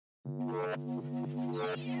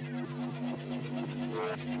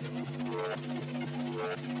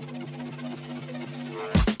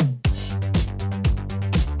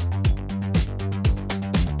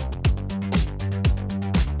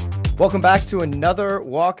Welcome back to another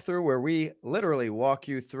walkthrough where we literally walk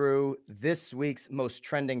you through this week's most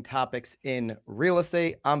trending topics in real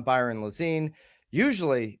estate. I'm Byron Lazine.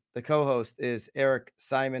 Usually the co-host is Eric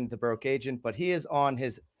Simon, the broke agent, but he is on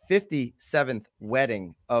his 57th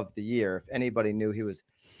wedding of the year. If anybody knew he was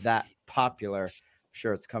that popular, I'm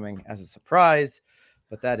sure it's coming as a surprise,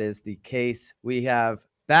 but that is the case. We have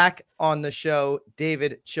back on the show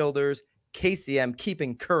David Childers, KCM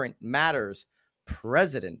Keeping Current Matters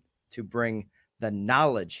president, to bring the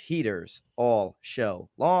knowledge heaters all show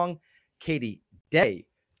long. Katie Day,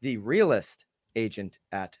 the realist agent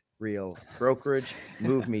at Real Brokerage,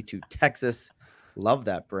 moved me to Texas. Love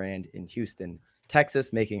that brand in Houston,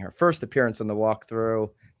 Texas, making her first appearance on the walkthrough.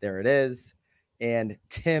 There it is. And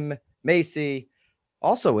Tim Macy,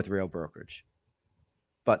 also with Real Brokerage,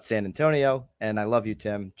 but San Antonio. And I love you,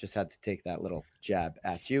 Tim. Just had to take that little jab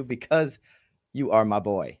at you because you are my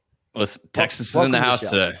boy. Listen, Texas is in the house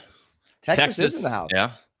today. Texas is in the house.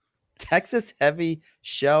 Yeah. Texas heavy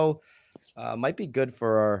show. Might be good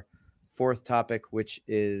for our fourth topic, which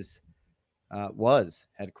is was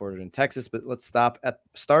headquartered in Texas. But let's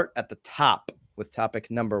start at the top with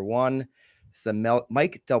topic number one. It's a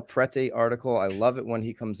Mike Del Prete article. I love it when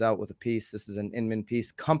he comes out with a piece. This is an Inman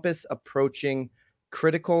piece. Compass approaching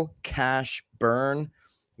critical cash burn.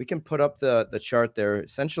 We can put up the chart there.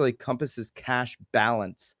 Essentially, Compass's cash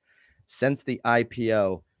balance since the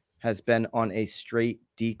IPO has been on a straight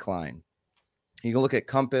decline. You can look at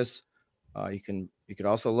Compass. You could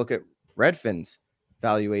also look at Redfin's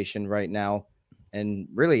valuation right now, and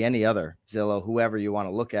really any other Zillow, whoever you want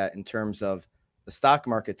to look at in terms of the stock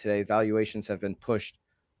market today. Valuations have been pushed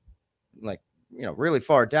really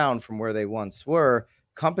far down from where they once were.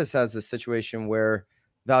 Compass has a situation where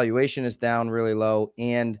valuation is down really low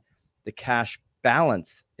and the cash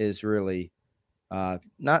balance is really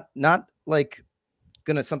not like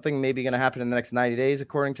something maybe going to happen in the next 90 days,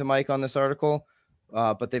 according to Mike on this article.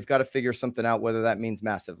 But they've got to figure something out, whether that means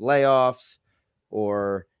massive layoffs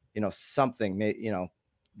or, something,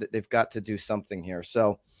 they've got to do something here.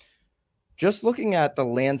 So just looking at the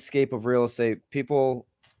landscape of real estate,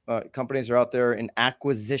 companies are out there in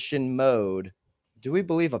acquisition mode. Do we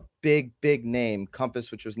believe a big name,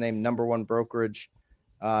 Compass, which was named number one brokerage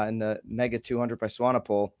in the Mega 200 by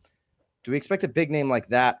Swanepoel, do we expect a big name like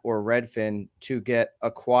that or Redfin to get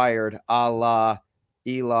acquired a la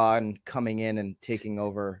Elon coming in and taking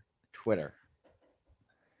over Twitter?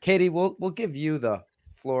 Katie, we'll give you the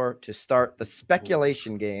floor to start the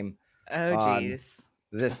speculation game. Oh, geez.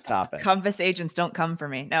 This topic. Compass agents don't come for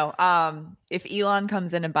me. No. If Elon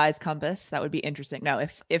comes in and buys Compass, that would be interesting. No,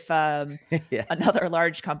 if yeah. Another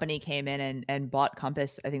large company came in and bought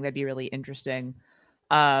Compass, I think that'd be really interesting.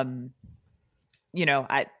 I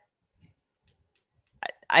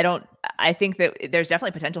think that there's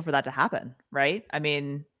definitely potential for that to happen, right? I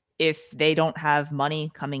mean, if they don't have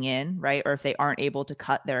money coming in, right, or if they aren't able to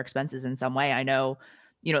cut their expenses in some way, I know,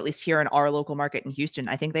 at least here in our local market in Houston,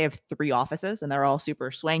 I think they have 3 offices and they're all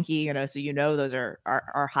super swanky, so those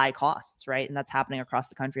are high costs, right? And that's happening across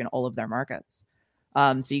the country in all of their markets.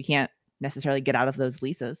 So you can't necessarily get out of those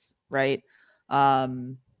leases, right?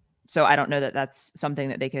 So I don't know that that's something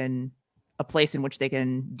that a place in which they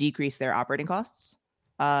can decrease their operating costs.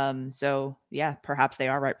 So yeah, perhaps they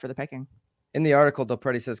are ripe for the picking. In the article, Del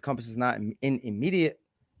Prete says Compass is not in immediate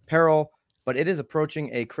peril, but it is approaching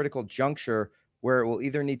a critical juncture where it will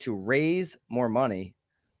either need to raise more money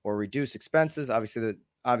or reduce expenses. Obviously, the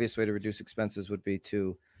obvious way to reduce expenses would be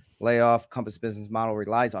to lay off. Compass business model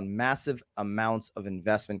relies on massive amounts of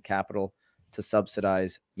investment capital to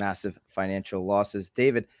subsidize massive financial losses.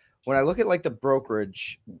 David, when I look at the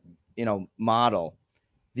brokerage, model,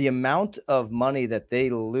 the amount of money that they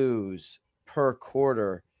lose per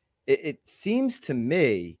quarter, it seems to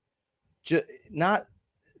me not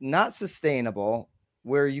sustainable,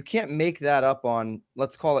 where you can't make that up on,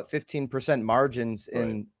 let's call it 15% margins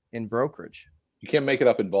in brokerage. You can't make it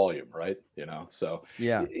up in volume, right? So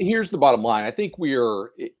yeah. Here's the bottom line. I think we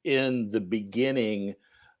are in the beginning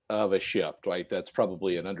of a shift, right? That's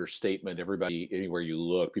probably an understatement. Everybody, anywhere you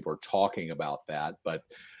look, people are talking about that, but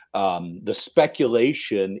the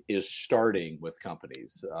speculation is starting with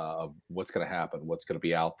companies of what's going to happen, what's going to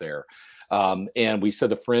be out there. And we said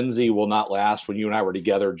the frenzy will not last when you and I were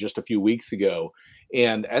together just a few weeks ago.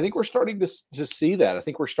 And I think we're starting to see that. I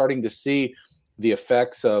think we're starting to see the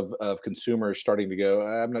effects of consumers starting to go,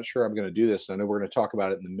 I'm not sure I'm going to do this. And I know we're going to talk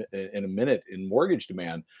about it in a minute in mortgage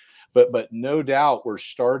demand, but no doubt we're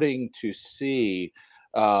starting to see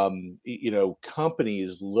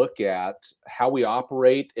companies look at how we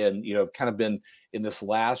operate, and kind of been in this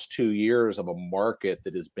last 2 years of a market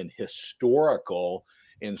that has been historical,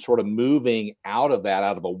 and sort of moving out of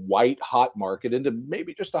a white hot market into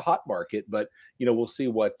maybe just a hot market. But we'll see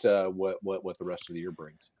what the rest of the year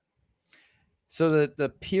brings. So the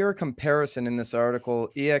peer comparison in this article: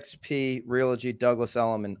 EXP, Realogy, Douglas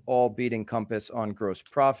Elliman all beating Compass on gross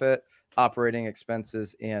profit, operating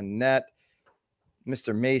expenses, and net.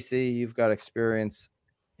 Mr. Macy, you've got experience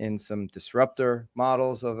in some disruptor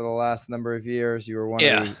models over the last number of years. You were one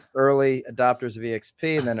of the early adopters of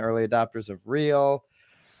EXP and then early adopters of Real.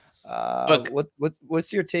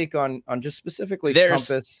 What's your take on just specifically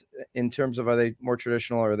Compass in terms of, are they more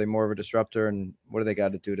traditional or are they more of a disruptor, and what do they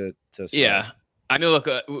got to do to survive? Yeah. I mean, look,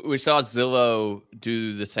 we saw Zillow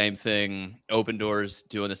do the same thing, Open Doors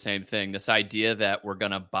doing the same thing. This idea that we're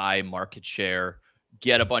going to buy market share,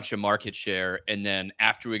 get a bunch of market share, and then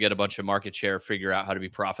after we get a bunch of market share, figure out how to be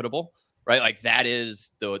profitable, right? Like that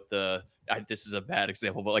is this is a bad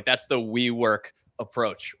example, but like that's the WeWork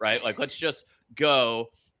approach, right? Like let's just go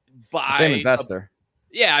buy. Same investor.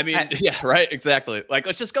 Yeah, I mean, yeah, right, exactly. Like,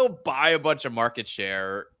 let's just go buy a bunch of market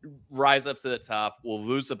share, rise up to the top. We'll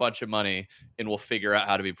lose a bunch of money, and we'll figure out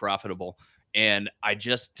how to be profitable. And I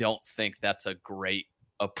just don't think that's a great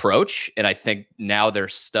approach. And I think now they're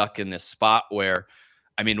stuck in this spot where,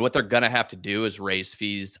 I mean, what they're going to have to do is raise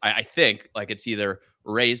fees. I think like it's either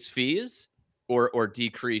raise fees or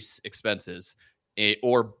decrease expenses,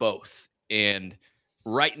 or both. And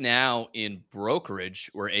right now in brokerage,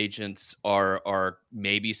 where agents are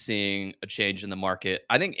maybe seeing a change in the market,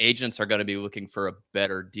 I think agents are going to be looking for a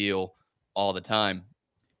better deal all the time.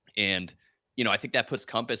 And, I think that puts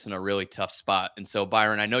Compass in a really tough spot. And so,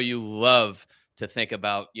 Byron, I know you love to think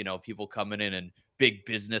about, people coming in and big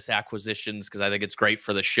business acquisitions, because I think it's great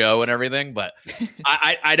for the show and everything. But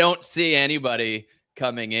I don't see anybody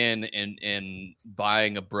coming in and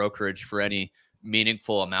buying a brokerage for any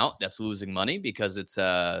meaningful amount that's losing money, because it's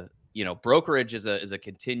brokerage is a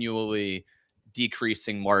continually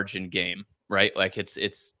decreasing margin game, right? Like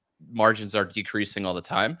it's margins are decreasing all the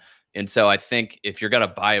time. And so I think if you're going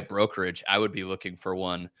to buy a brokerage, I would be looking for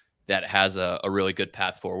one that has a really good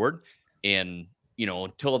path forward. And,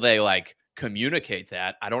 until they like communicate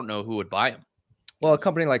that, I don't know who would buy them. Well, a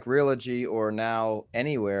company like Realogy, or now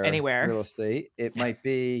Anywhere Real Estate, it might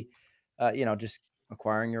be, just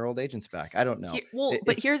acquiring your old agents back. I don't know.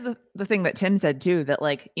 But here's the thing that Tim said too, that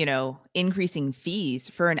like, increasing fees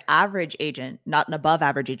for an average agent, not an above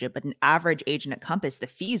average agent, but an average agent at Compass, the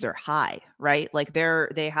fees are high, right? Like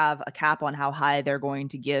they have a cap on how high they're going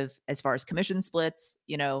to give as far as commission splits.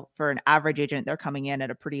 For an average agent, they're coming in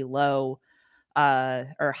at a pretty low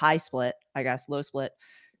or high split, I guess, low split.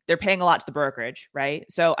 They're paying a lot to the brokerage, right?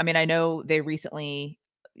 So, I mean, I know they recently,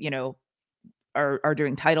 are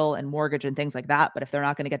doing title and mortgage and things like that. But if they're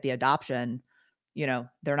not going to get the adoption,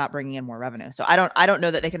 they're not bringing in more revenue. So I don't know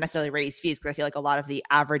that they can necessarily raise fees, because I feel like a lot of the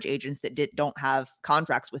average agents that don't have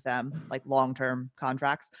contracts with them, like long-term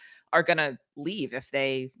contracts, are going to leave if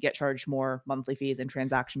they get charged more monthly fees and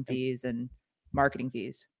transaction fees and marketing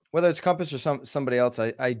fees. Whether it's Compass or somebody else,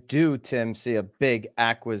 I do, Tim, see a big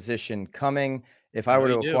acquisition coming. If I were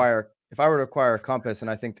to acquire Compass,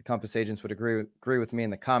 and I think the Compass agents would agree with me in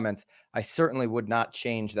the comments, I certainly would not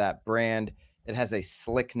change that brand. It has a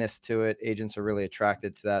slickness to it. Agents are really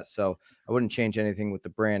attracted to that. So I wouldn't change anything with the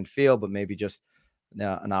brand feel, but maybe just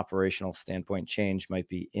an operational standpoint change might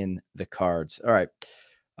be in the cards. All right.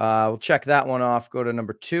 We'll check that one off. Go to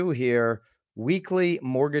number 2 here. Weekly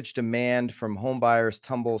mortgage demand from homebuyers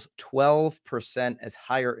tumbles 12% as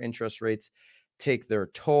higher interest rates take their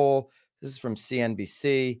toll. This is from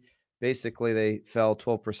CNBC. Basically, they fell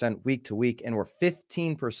 12% week to week and were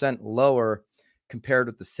 15% lower compared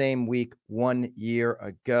with the same week 1 year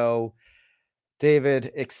ago.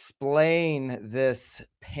 David, explain this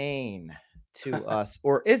pain to us,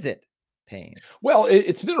 or is it pain? Well,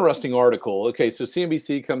 it's an interesting article. Okay, so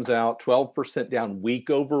CNBC comes out 12% down week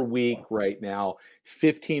over week right now,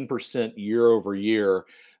 15% year over year.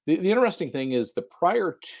 The interesting thing is the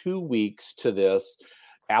prior 2 weeks to this,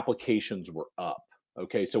 applications were up.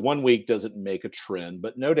 Okay, so 1 week doesn't make a trend,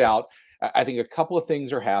 but no doubt, I think a couple of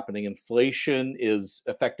things are happening. Inflation is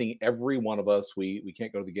affecting every one of us. We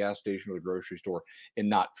can't go to the gas station or the grocery store and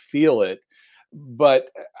not feel it. But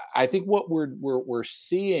I think what we're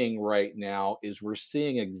seeing right now is we're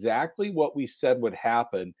seeing exactly what we said would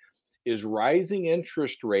happen, is rising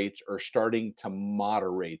interest rates are starting to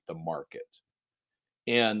moderate the market.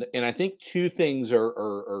 And I think two things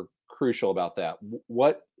are crucial about that.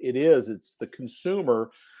 What it is, it's the consumer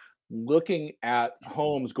looking at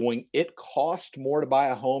homes going, it costs more to buy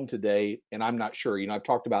a home today, and I'm not sure. I've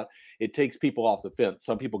talked about it takes people off the fence.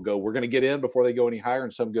 Some people go, we're going to get in before they go any higher,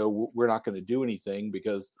 and some go, we're not going to do anything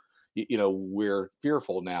because we're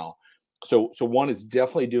fearful now. So one is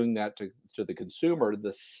definitely doing that to the consumer.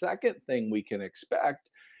 The second thing we can expect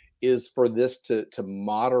is for this to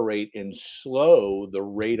moderate and slow the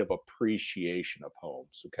rate of appreciation of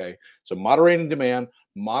homes. Okay, so moderating demand,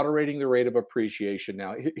 moderating the rate of appreciation.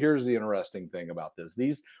 Now, here's the interesting thing about this: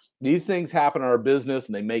 these things happen in our business,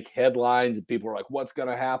 and they make headlines, and people are like, "What's going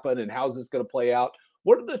to happen? And how's this going to play out?"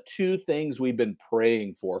 What are the two things we've been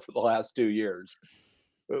praying for the last 2 years?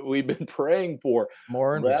 We've been praying for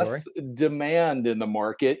More inventory, less demand in the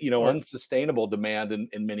market, unsustainable demand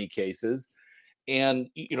in many cases, and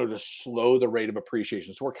to slow the rate of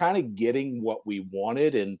appreciation. So we're kind of getting what we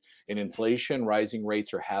wanted, and inflation, rising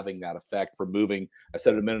rates are having that effect for moving, I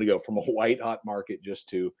said it a minute ago, from a white hot market just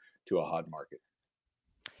to a hot market.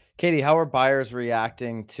 Katie, how are buyers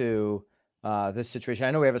reacting to this situation?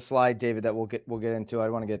 I know we have a slide, David, that we'll get into. I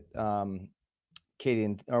want to get Katie,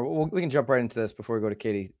 we can jump right into this before we go to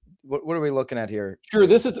Katie. What are we looking at here? Sure.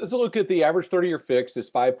 Let's look at the average 30-year fixed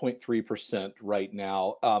is 5.3% right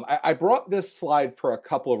now. I brought this slide for a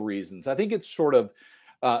couple of reasons. I think it's sort of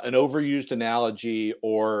an overused analogy,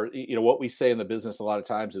 or what we say in the business a lot of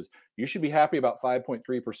times is you should be happy about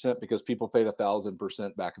 5.3% because people paid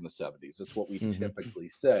 1,000% back in the 70s. That's what we typically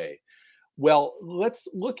say. Well, let's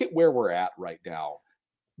look at where we're at right now.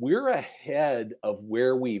 We're ahead of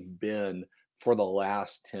where we've been for the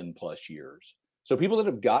last 10 plus years. So people that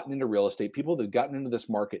have gotten into real estate, people that have gotten into this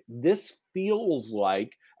market, this feels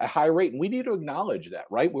like a high rate. And we need to acknowledge that,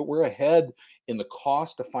 right? We're ahead in the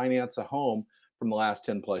cost to finance a home from the last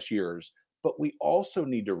 10 plus years. But we also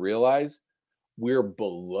need to realize we're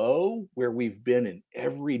below where we've been in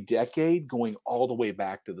every decade, going all the way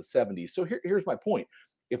back to the 70s. So here's my point.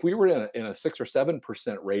 If we were in a 6 or 7%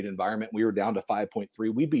 rate environment, we were down to 5.3,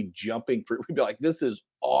 we'd be jumping for, we'd be like, this is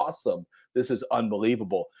awesome. This is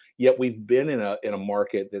unbelievable. Yet we've been in a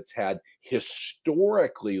market that's had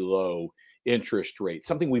historically low interest rates,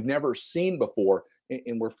 something we've never seen before.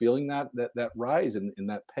 And we're feeling that rise in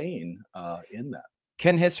that pain in that.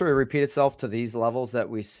 Can history repeat itself to these levels that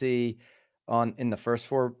we see in the first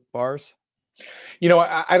four bars?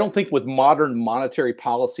 I don't think with modern monetary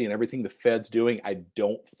policy and everything the Fed's doing, I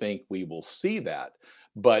don't think we will see that.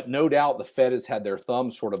 But no doubt the Fed has had their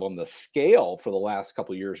thumb sort of on the scale for the last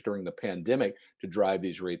couple of years during the pandemic to drive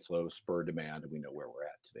these rates low, spur demand, and we know where we're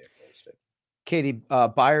at today in real estate. Katie,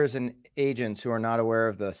 buyers and agents who are not aware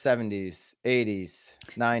of the 70s, 80s,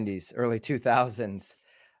 90s, early 2000s,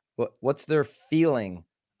 what's their feeling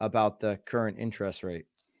about the current interest rate?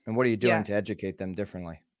 And what are you doing to educate them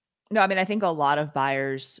differently? No, I mean, I think a lot of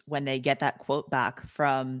buyers, when they get that quote back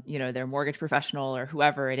from, their mortgage professional or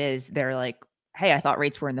whoever it is, they're like, hey, I thought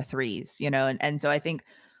rates were in the threes, and so I think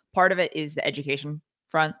part of it is the education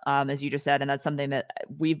front, as you just said. And that's something that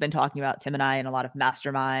we've been talking about, Tim and I, in a lot of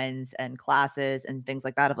masterminds and classes and things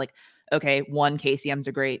like that, of like, okay, KCM is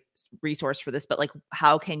a great resource for this, but like,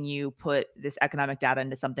 how can you put this economic data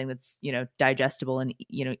into something that's, digestible and,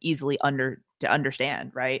 easily to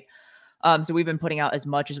understand, right? So we've been putting out as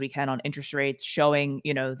much as we can on interest rates, showing,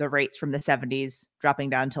 the rates from the 70s dropping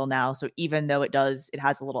down till now. So even though it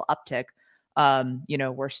has a little uptick,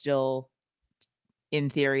 we're still in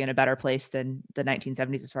theory in a better place than the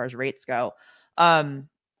 1970s as far as rates go.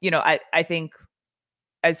 I think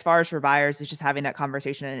as far as for buyers, it's just having that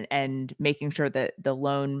conversation and making sure that the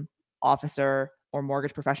loan officer or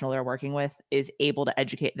mortgage professional they're working with is able to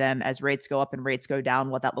educate them as rates go up and rates go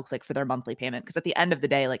down, what that looks like for their monthly payment. Because at the end of the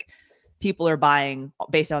day, like, people are buying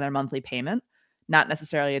based on their monthly payment, not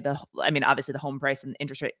necessarily obviously the home price and the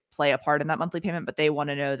interest rate play a part in that monthly payment, but they want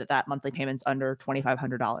to know that monthly payment's under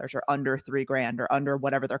 $2,500 or under $3,000 or under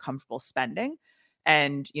whatever they're comfortable spending.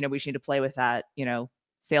 And, we just need to play with that,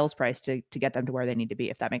 sales price to get them to where they need to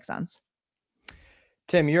be, if that makes sense.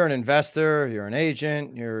 Tim, you're an investor, you're an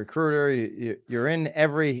agent, you're a recruiter, you're in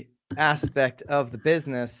every aspect of the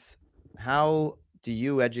business. How do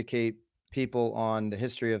you educate people on the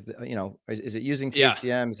history of is it using KCM?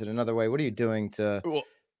 Yeah. Is it another way? What are you doing to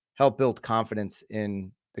help build confidence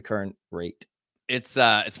in the current rate? It's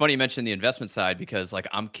funny you mentioned the investment side, because like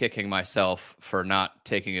I'm kicking myself for not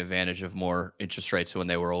taking advantage of more interest rates when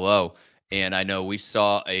they were low. And I know we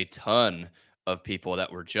saw a ton of people that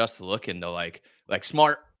were just looking to like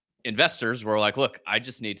smart investors were like, look, I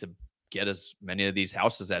just need to get as many of these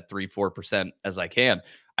houses at 3-4% as I can.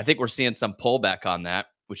 I think we're seeing some pullback on that.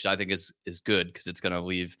 which I think is good because it's going to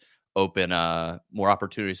leave open more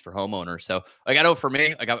opportunities for homeowners. So like, I know for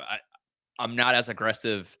me, like I'm not as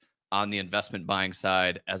aggressive on the investment buying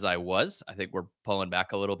side as I was. I think we're pulling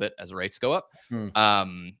back a little bit as rates go up.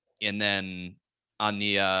 And then on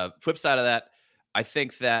the flip side of that, I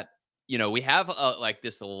think that, we have like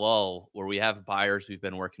this lull where we have buyers we've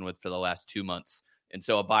been working with for the last 2 months. And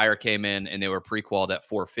so a buyer came in and they were pre-qualified at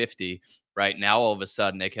 450. Right now, all of a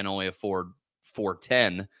sudden they can only afford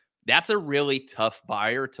 410. That's a really tough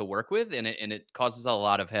buyer to work with, and it causes a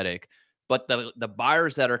lot of headache. But the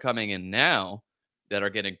buyers that are coming in now that are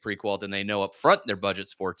getting pre-qualified and they know up front their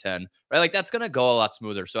budget's 410, right? Like that's going to go a lot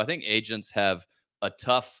smoother. So I think agents have a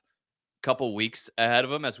tough couple weeks ahead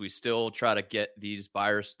of them as we still try to get these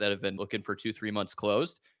buyers that have been looking for 2-3 months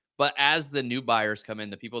closed. But as the new buyers come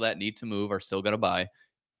in, the people that need to move are still going to buy.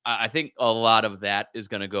 I think a lot of that is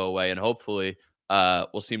going to go away, and hopefully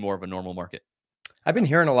we'll see more of a normal market. I've been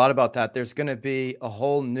hearing a lot about that. There's going to be a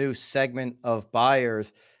whole new segment of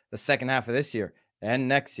buyers the second half of this year and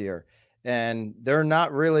next year. And they're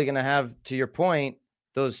not really going to have, to your point,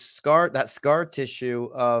 that scar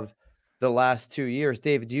tissue of the last 2 years.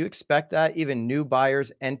 David, do you expect that even new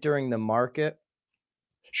buyers entering the market?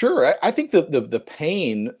 Sure. I think the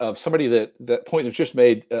pain of somebody that point was just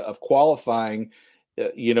made of qualifying,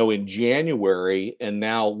 in January and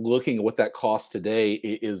now looking at what that costs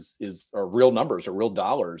today are real numbers, are real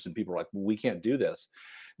dollars. And people are like, well, we can't do this.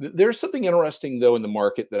 There's something interesting, though, in the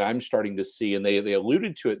market that I'm starting to see, and they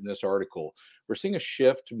alluded to it in this article. We're seeing a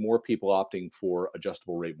shift to more people opting for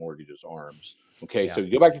adjustable rate mortgages, ARMs. Okay, yeah. So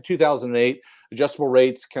you go back to 2008, adjustable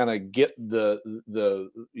rates kind of get the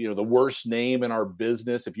worst name in our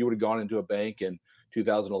business. If you would have gone into a bank in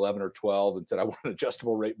 2011 or 12 and said, I want an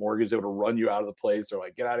adjustable rate mortgage, they would have run you out of the place. They're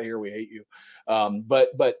like, get out of here, we hate you.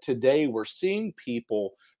 But today we're seeing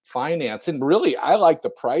people finance, and really I like the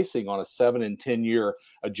pricing on a 7 and 10 year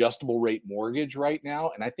adjustable rate mortgage right now.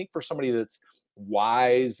 And I think for somebody that's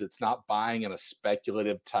wise, that's not buying in a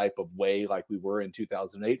speculative type of way like we were in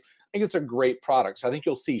 2008, I think it's a great product. So I think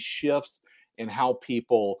you'll see shifts in how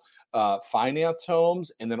people finance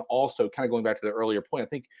homes. And then also kind of going back to the earlier point, I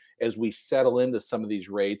think as we settle into some of these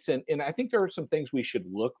rates, and I think there are some things we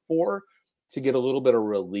should look for to get a little bit of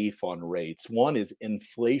relief on rates. One is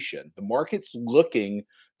inflation. The market's looking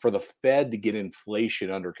for the Fed to get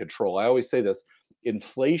inflation under control. I always say this,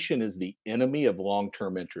 inflation is the enemy of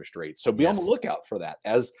long-term interest rates. So be on the lookout for that.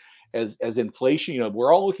 As inflation,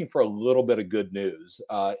 we're all looking for a little bit of good news.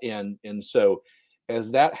 And so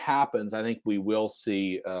as that happens, I think we will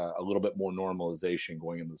see a little bit more normalization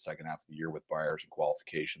going into the second half of the year with buyers and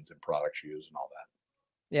qualifications and products used and all that.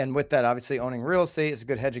 Yeah, and with that, obviously owning real estate is a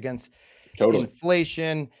good hedge against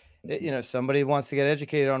inflation. Somebody wants to get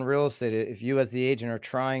educated on real estate. If you as the agent are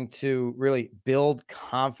trying to really build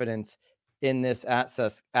confidence in this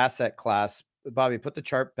asset class, Bobby, put the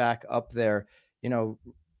chart back up there,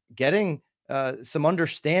 getting some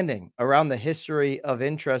understanding around the history of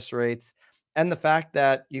interest rates and the fact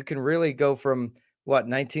that you can really go from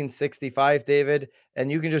 1965, David,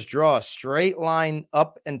 and you can just draw a straight line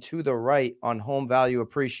up and to the right on home value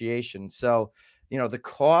appreciation. So, the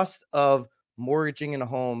cost of mortgaging in a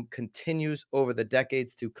home continues over the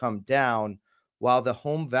decades to come down while the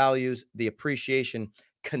home values, the appreciation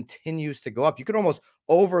continues to go up. You could almost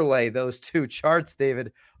overlay those two charts,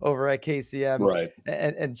 David, over at KCM, right,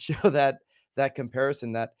 and show that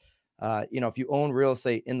comparison that, if you own real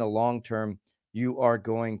estate in the long term, you are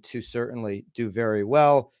going to certainly do very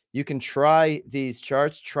well. You can try these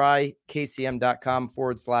charts, try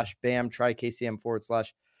kcm.com/BAM, try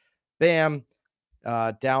KCM/BAM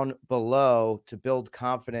down below to build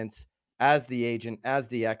confidence as the agent, as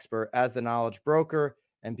the expert, as the knowledge broker,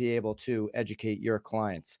 and be able to educate your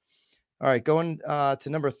clients. All right, going to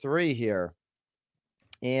number 3 here.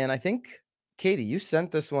 And I think, Katie, you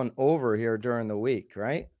sent this one over here during the week,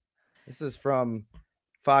 right? This is from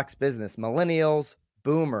Fox Business. Millennials,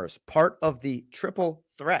 boomers, part of the triple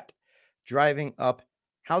threat driving up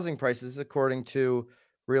housing prices, according to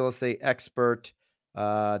real estate expert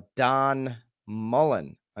Don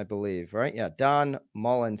Mullen, I believe, right? Yeah, Don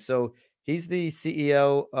Mullen. So he's the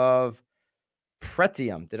CEO of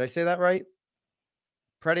Pretium. Did I say that right?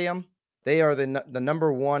 Pretium. They are the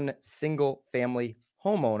number one single family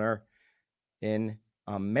homeowner in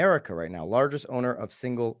America right now, largest owner of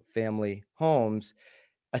single family homes.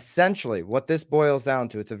 Essentially, what this boils down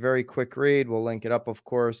to, it's a very quick read. We'll link it up, of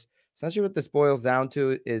course. Essentially, what this boils down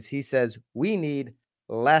to is he says we need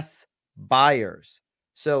less buyers.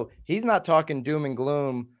 So he's not talking doom and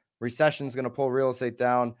gloom. Recession's going to pull real estate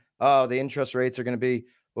down. Oh, the interest rates are going to be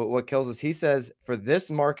what kills us. He says for this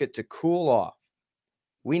market to cool off,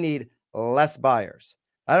 we need less buyers.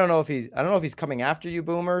 I don't know if he's coming after you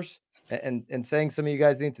boomers and saying some of you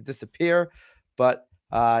guys need to disappear, but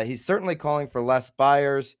he's certainly calling for less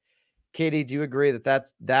buyers. Katie, do you agree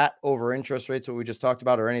that over interest rates, what we just talked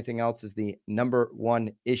about, or anything else, is the number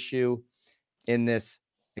one issue in this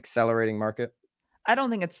accelerating market? I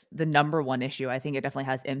don't think it's the number one issue. I think it definitely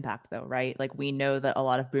has impact though, right? Like we know that a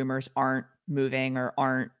lot of boomers aren't moving or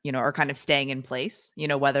aren't, are kind of staying in place,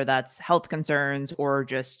 whether that's health concerns or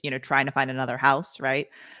just, trying to find another house, right?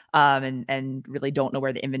 And really don't know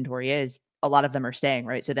where the inventory is. A lot of them are staying,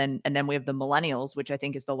 right? So then we have the millennials, which I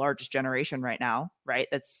think is the largest generation right now, right?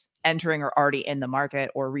 That's entering or already in the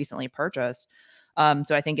market or recently purchased. So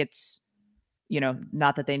I think it's,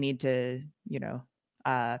 not that they need to,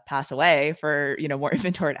 pass away for, more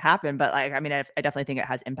inventory to happen. But I definitely think it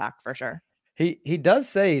has impact for sure. He does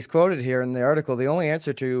say, he's quoted here in the article, the only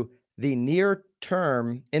answer to in the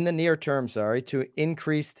near term, to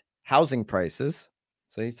increased housing prices.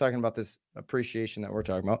 So he's talking about this appreciation that we're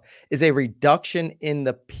talking about, is a reduction in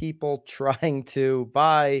the people trying to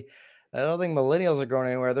buy. I don't think millennials are going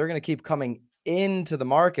anywhere. They're going to keep coming into the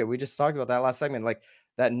market. We just talked about that last segment, like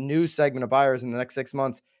that new segment of buyers in the next 6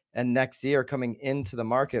 months and next year coming into the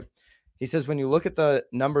market. He says, when you look at the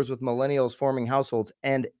numbers with millennials forming households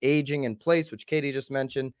and aging in place, which Katie just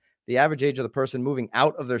mentioned, the average age of the person moving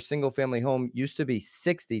out of their single family home used to be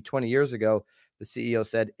 60 20 years ago. The CEO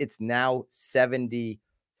said it's now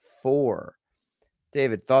 74.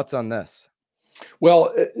 David, thoughts on this?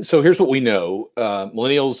 Well, so here's what we know.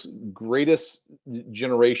 Millennials, greatest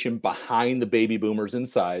generation behind the baby boomers in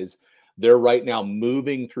size. They're right now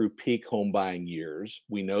moving through peak home buying years.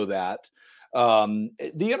 We know that. The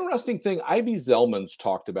interesting thing, Ivy Zellman's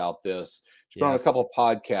talked about this. She's been on a couple of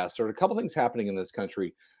podcasts. There are a couple of things happening in this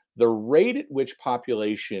country. The rate at which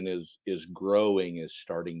population is growing is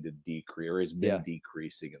starting to decrease, or has been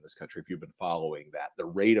decreasing in this country. If you've been following that, the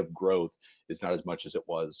rate of growth is not as much as it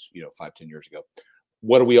was, 5-10 years ago.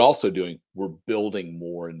 What are we also doing? We're building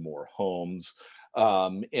more and more homes.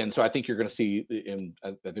 And so I think you're going to see, and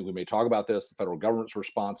I think we may talk about this, the federal government's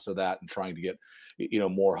response to that and trying to get,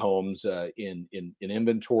 more homes in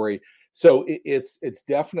inventory. So it's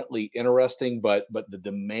definitely interesting, but the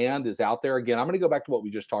demand is out there. Again, I'm going to go back to what we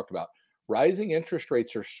just talked about. Rising interest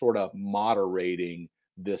rates are sort of moderating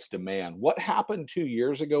this demand. What happened 2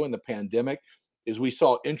 years ago in the pandemic is we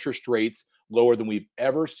saw interest rates lower than we've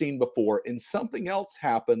ever seen before. And something else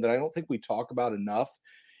happened that I don't think we talk about enough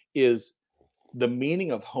is the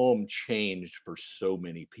meaning of home changed for so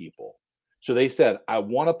many people. So they said, I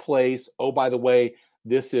want a place. Oh, by the way,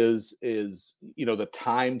 this is the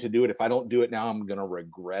time to do it. If I don't do it now, I'm going to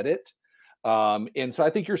regret it. And so I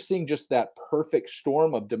think you're seeing just that perfect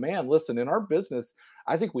storm of demand. Listen, in our business,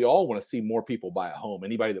 I think we all want to see more people buy a home.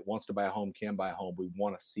 Anybody that wants to buy a home can buy a home. We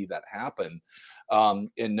want to see that happen. And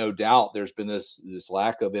no doubt there's been this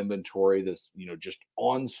lack of inventory, this, just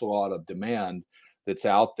onslaught of demand that's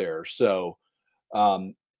out there. So,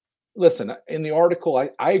 listen, in the article,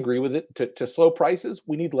 I agree with it. To slow prices,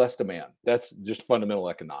 we need less demand. That's just fundamental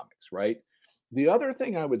economics, right? The other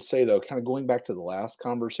thing I would say, though, kind of going back to the last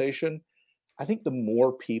conversation, I think the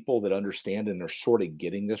more people that understand and are sort of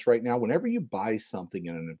getting this right now, whenever you buy something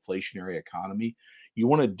in an inflationary economy, you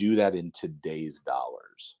want to do that in today's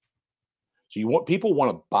dollars. So people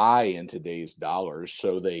want to buy in today's dollars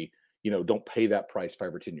so they don't pay that price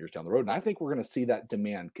 5 or 10 years down the road. And I think we're going to see that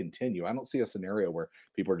demand continue. I don't see a scenario where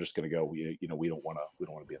people are just going to go, we don't want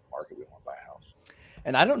to be in the market. We don't want to buy a house.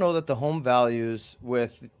 And I don't know that the home values,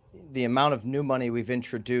 with the amount of new money we've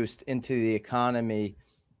introduced into the economy,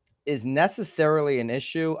 is necessarily an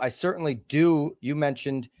issue. I certainly do. You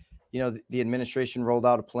mentioned, the administration rolled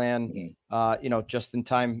out a plan, just in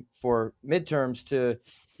time for midterms to,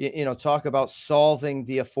 talk about solving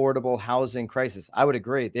the affordable housing crisis. I would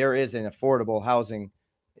agree. There is an affordable housing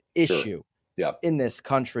issue in this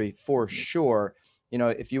country for sure.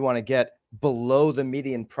 If you want to get below the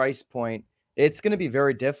median price point, it's going to be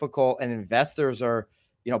very difficult. And investors are,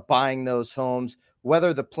 buying those homes,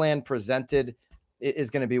 whether the plan presented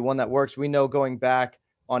is going to be one that works. We know, going back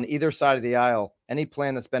on either side of the aisle, any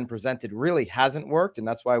plan that's been presented really hasn't worked. And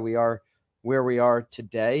that's why we are where we are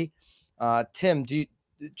today. Tim,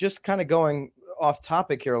 just kind of going off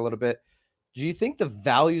topic here a little bit, do you think the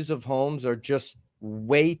values of homes are just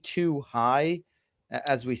way too high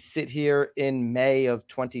as we sit here in May of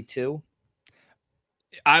 22?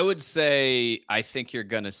 I would say I think you're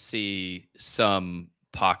going to see some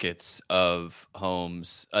pockets of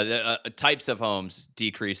homes, types of homes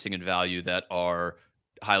decreasing in value that are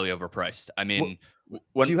highly overpriced. I mean,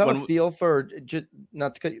 do you have a feel for,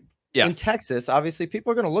 not to cut you, in Texas, obviously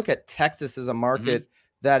people are going to look at Texas as a market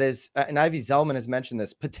that is, and Ivy Zellman has mentioned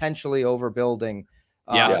this, potentially overbuilding,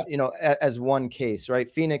 as one case, right?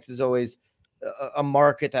 Phoenix is always a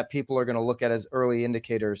market that people are going to look at as early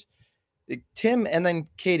indicators. Tim, and then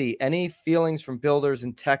Katie, any feelings from builders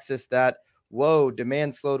in Texas that, whoa,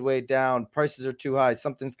 demand slowed way down, prices are too high,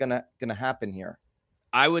 something's gonna happen here?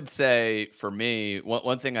 I would say for me,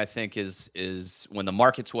 one thing I think is when the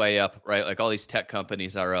market's way up, right? Like all these tech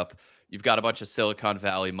companies are up. You've got a bunch of Silicon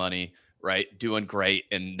Valley money, right? Doing great,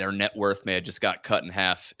 and their net worth may have just got cut in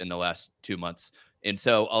half in the last 2 months. And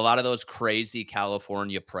so a lot of those crazy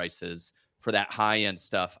California prices for that high end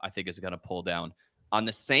stuff, I think is going to pull down. On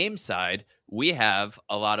the same side, we have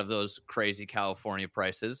a lot of those crazy California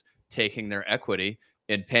prices taking their equity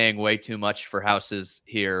and paying way too much for houses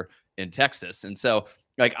here in Texas. And so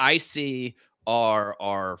like I see our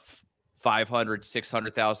 $500,000,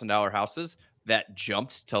 $600,000 houses that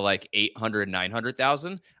jumped to like 800,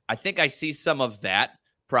 900,000. I think I see some of that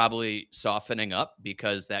probably softening up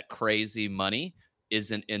because that crazy money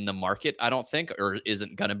isn't in the market, I don't think, or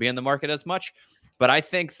isn't going to be in the market as much. But I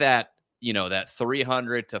think that, that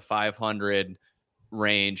 300 to 500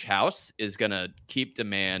 range house is going to keep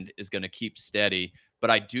demand, is going to keep steady.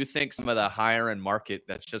 But I do think some of the higher end market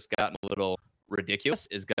that's just gotten a little ridiculous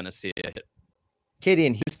is going to see a hit. Katie,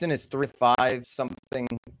 in Houston, is 3 to 5 something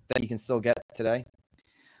that you can still get today?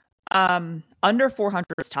 Under 400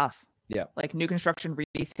 is tough. Yeah. Like new construction,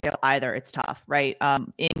 resale, either, it's tough, right?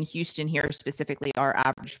 In Houston here specifically, our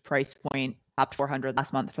average price point up 400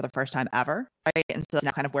 last month for the first time ever, right? And so that's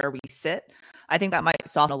now kind of where we sit. I think that might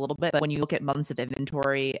soften a little bit, but when you look at months of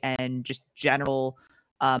inventory and just general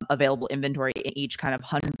available inventory in each kind of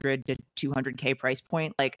 100 to 200K price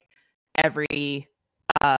point, like everything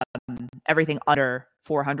under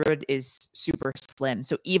 400 is super slim.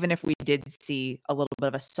 So even if we did see a little bit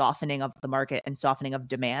of a softening of the market and softening of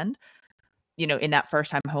demand, in that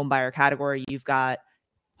first-time home buyer category, you've got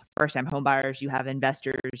first-time home buyers, you have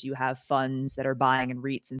investors, you have funds that are buying in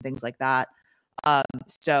REITs and things like that.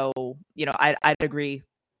 So, I'd agree.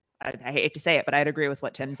 I hate to say it, but I'd agree with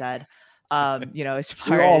what Tim said. As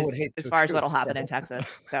far as what'll happen in Texas.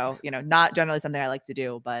 So, not generally something I like to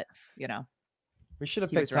do, but we should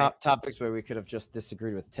have picked topics where we could have just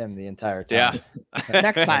disagreed with Tim the entire time. Yeah.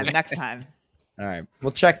 Next time. All right.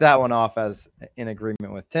 We'll check that one off as in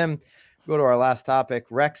agreement with Tim. Go to our last topic,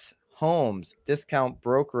 Rex Homes, discount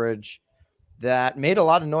brokerage that made a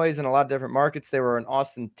lot of noise in a lot of different markets. They were an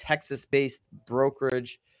Austin, Texas-based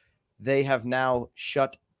brokerage. They have now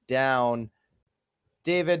shut down.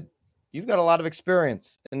 David, you've got a lot of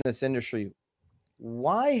experience in this industry.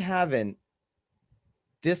 Why haven't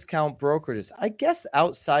discount brokerages, I guess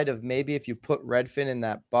outside of maybe if you put Redfin in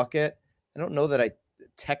that bucket, I don't know that I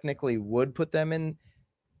technically would put them in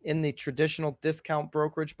the traditional discount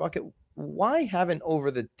brokerage bucket. Why haven't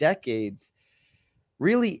over the decades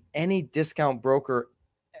really any discount broker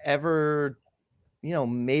ever,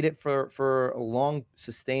 made it for a long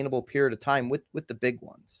sustainable period of time with the big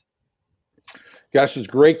ones? Gosh, it's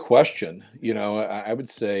a great question. I would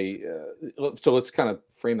say, so let's kind of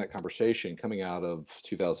frame that conversation. Coming out of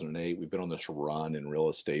 2008, we've been on this run in real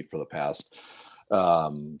estate for the past,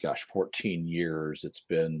 14 years. It's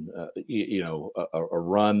been, a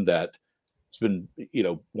run that it's been,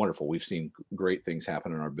 wonderful. We've seen great things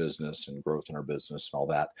happen in our business and growth in our business and all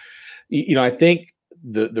that. I think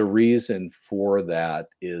the reason for that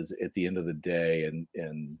is at the end of the day,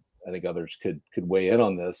 and I think others could weigh in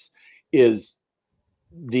on this, is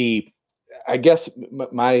I guess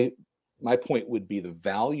my point would be the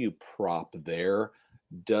value prop there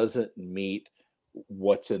doesn't meet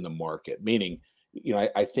what's in the market. Meaning,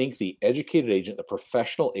 I think the educated agent, the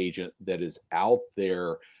professional agent that is out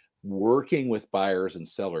there working with buyers and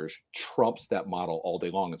sellers trumps that model all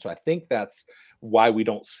day long. And so I think that's why we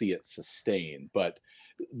don't see it sustain. But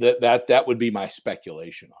that would be my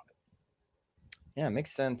speculation on it. Yeah, it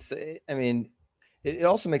makes sense. I mean, it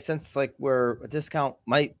also makes sense like where a discount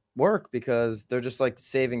might work because they're just like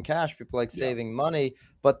saving cash. People like saving money,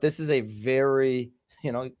 but this is a very,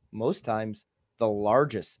 most times the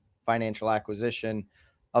largest financial acquisition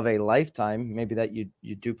of a lifetime, maybe that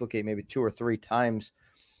you duplicate maybe 2 or 3 times,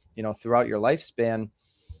 throughout your lifespan.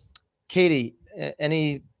 Katie,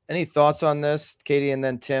 any thoughts on this? Katie and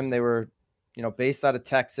then Tim, they were, based out of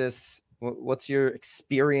Texas. What's your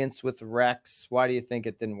experience with Rex? Why do you think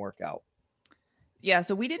it didn't work out? Yeah,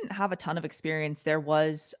 so we didn't have a ton of experience. There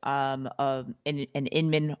was an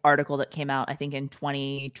Inman article that came out, I think, in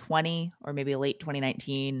 2020 or maybe late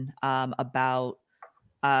 2019 about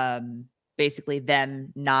basically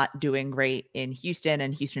them not doing great in Houston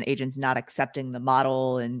and Houston agents not accepting the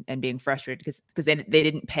model and being frustrated because they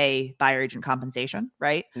didn't pay buyer agent compensation,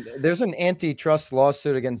 right? There's an antitrust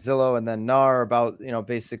lawsuit against Zillow and then NAR about,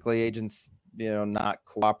 basically agents, not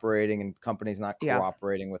cooperating and companies not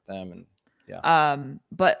cooperating with them. And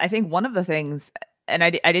but I think one of the things, and I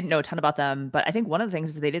didn't know a ton about them, but I think one of the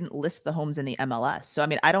things is they didn't list the homes in the MLS. So, I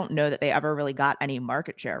mean, I don't know that they ever really got any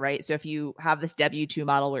market share, right? So if you have this W-2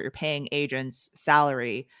 model where you're paying agents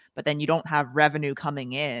salary, but then you don't have revenue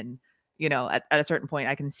coming in, at a certain point,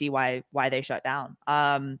 I can see why they shut down.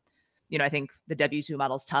 I think the W-2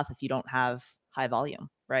 model is tough if you don't have high volume,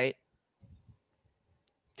 right?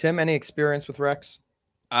 Tim, any experience with Rex?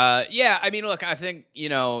 Yeah, I mean, look, I think,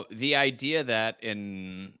 the idea that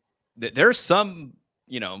there's some,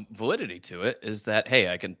 validity to it is that, hey,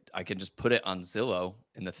 I can just put it on Zillow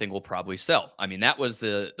and the thing will probably sell. I mean, that was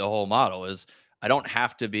the whole model is I don't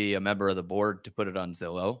have to be a member of the board to put it on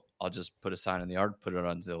Zillow. I'll just put a sign in the yard, put it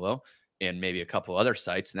on Zillow and maybe a couple other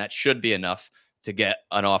sites. And that should be enough to get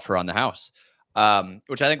an offer on the house.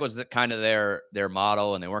 Which I think was kind of their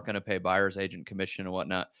model, and they weren't going to pay buyer's agent commission and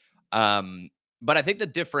whatnot. But I think the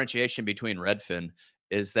differentiation between Redfin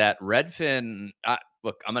is that Redfin,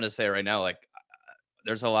 look, I'm going to say right now, like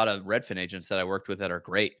there's a lot of Redfin agents that I worked with that are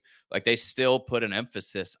great. Like they still put an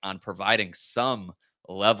emphasis on providing some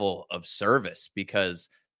level of service because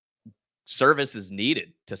service is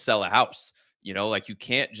needed to sell a house. Like you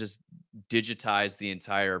can't just digitize the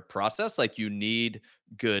entire process. Like you need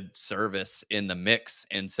good service in the mix.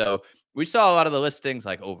 And so we saw a lot of the listings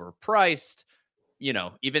like overpriced.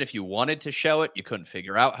 Even if you wanted to show it, you couldn't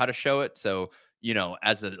figure out how to show it. So,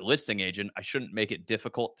 as a listing agent, I shouldn't make it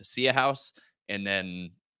difficult to see a house. And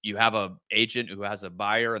then you have a agent who has a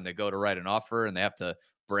buyer and they go to write an offer and they have to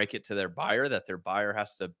break it to their buyer that their buyer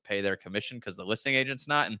has to pay their commission because the listing agent's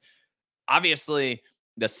not. And obviously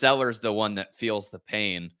the seller's the one that feels the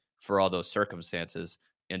pain for all those circumstances.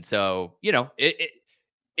 And so,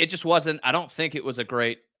 it just wasn't, I don't think it was a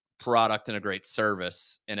great product and a great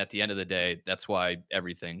service. And at the end of the day, that's why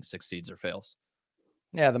everything succeeds or fails.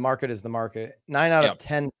 Yeah, the market is the market. 9 out of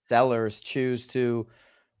 10 sellers choose to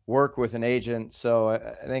work with an agent. So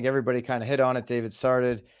I think everybody kind of hit on it. David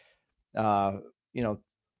started, if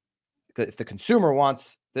the consumer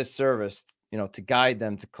wants this service, to guide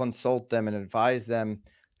them, to consult them and advise them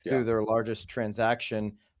through their largest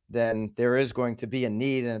transaction, then there is going to be a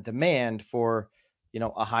need and a demand for,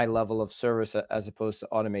 a high level of service as opposed to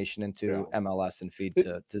automation into MLS and feed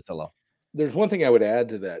to Zillow. There's one thing I would add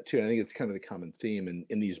to that too. And I think it's kind of the common theme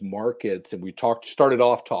in these markets. And we started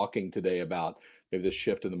off talking today about maybe the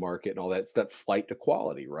shift in the market and all that. It's that flight to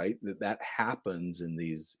quality, right? That happens in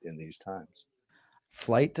these times.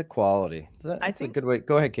 Flight to quality. That's a good way.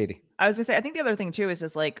 Go ahead, Katie. I was gonna say, I think the other thing too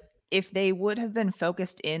is like, if they would have been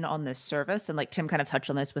focused in on this service, and like Tim kind of touched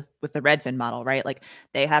on this with the Redfin model, right? Like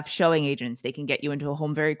they have showing agents, they can get you into a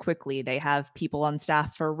home very quickly. They have people on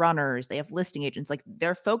staff for runners. They have listing agents. Like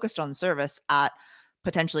they're focused on service at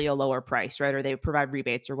potentially a lower price, right? Or they provide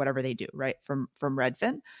rebates or whatever they do, right? From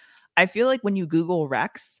Redfin. I feel like when you Google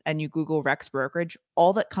Rex and you Google Rex brokerage,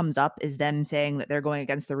 all that comes up is them saying that they're going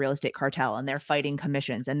against the real estate cartel and they're fighting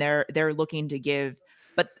commissions and they're looking to give,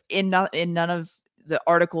 but in none of the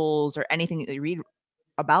articles or anything that you read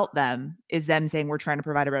about them is them saying we're trying to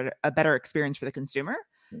provide a better experience for the consumer.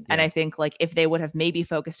 Yeah. And I think like if they would have maybe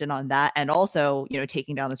focused in on that and also,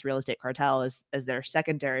 taking down this real estate cartel as their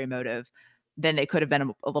secondary motive, then they could have been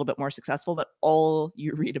a little bit more successful. But all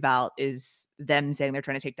you read about is them saying they're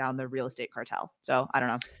trying to take down the real estate cartel. So I don't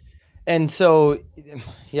know. And so,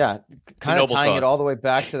 yeah, kind of tying it all the way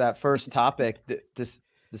back to that first topic,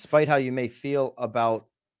 despite how you may feel about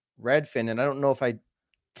Redfin, and I don't know if I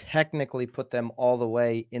technically put them all the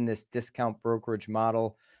way in this discount brokerage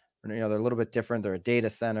model. They're a little bit different. They're a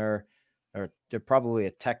data center, or they're probably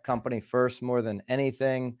a tech company first more than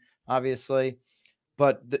anything, obviously.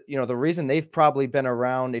 But the reason they've probably been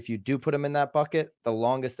around, if you do put them in that bucket, the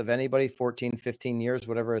longest of anybody, 14, 15 years,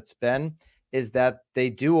 whatever it's been, is that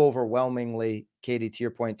they do overwhelmingly, Katie, to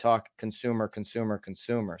your point, talk consumer.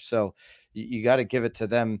 So you got to give it to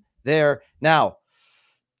them there. Now,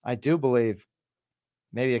 I do believe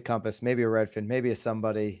maybe a Compass, maybe a Redfin, maybe a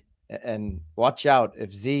somebody, and watch out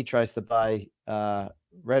if Z tries to buy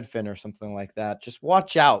Redfin or something like that. Just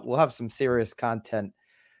watch out. We'll have some serious content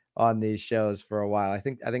on these shows for a while. I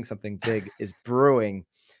think something big is brewing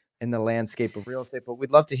in the landscape of real estate, but we'd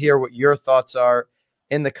love to hear what your thoughts are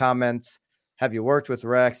in the comments. Have you worked with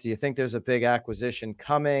Rex? Do you think there's a big acquisition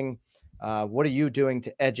coming? What are you doing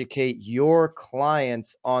to educate your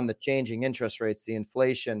clients on the changing interest rates, the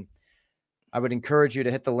inflation? I would encourage you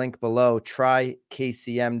to hit the link below,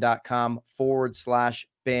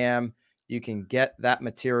 trykcm.com/BAM. You can get that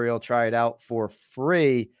material, try it out for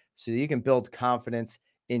free so you can build confidence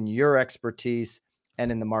in your expertise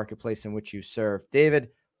and in the marketplace in which you serve. David,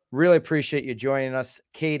 really appreciate you joining us.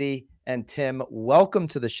 Katie and Tim, welcome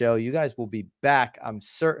to the show. You guys will be back, I'm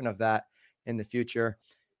certain of that, in the future.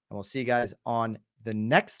 And we'll see you guys on the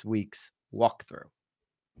next week's walkthrough.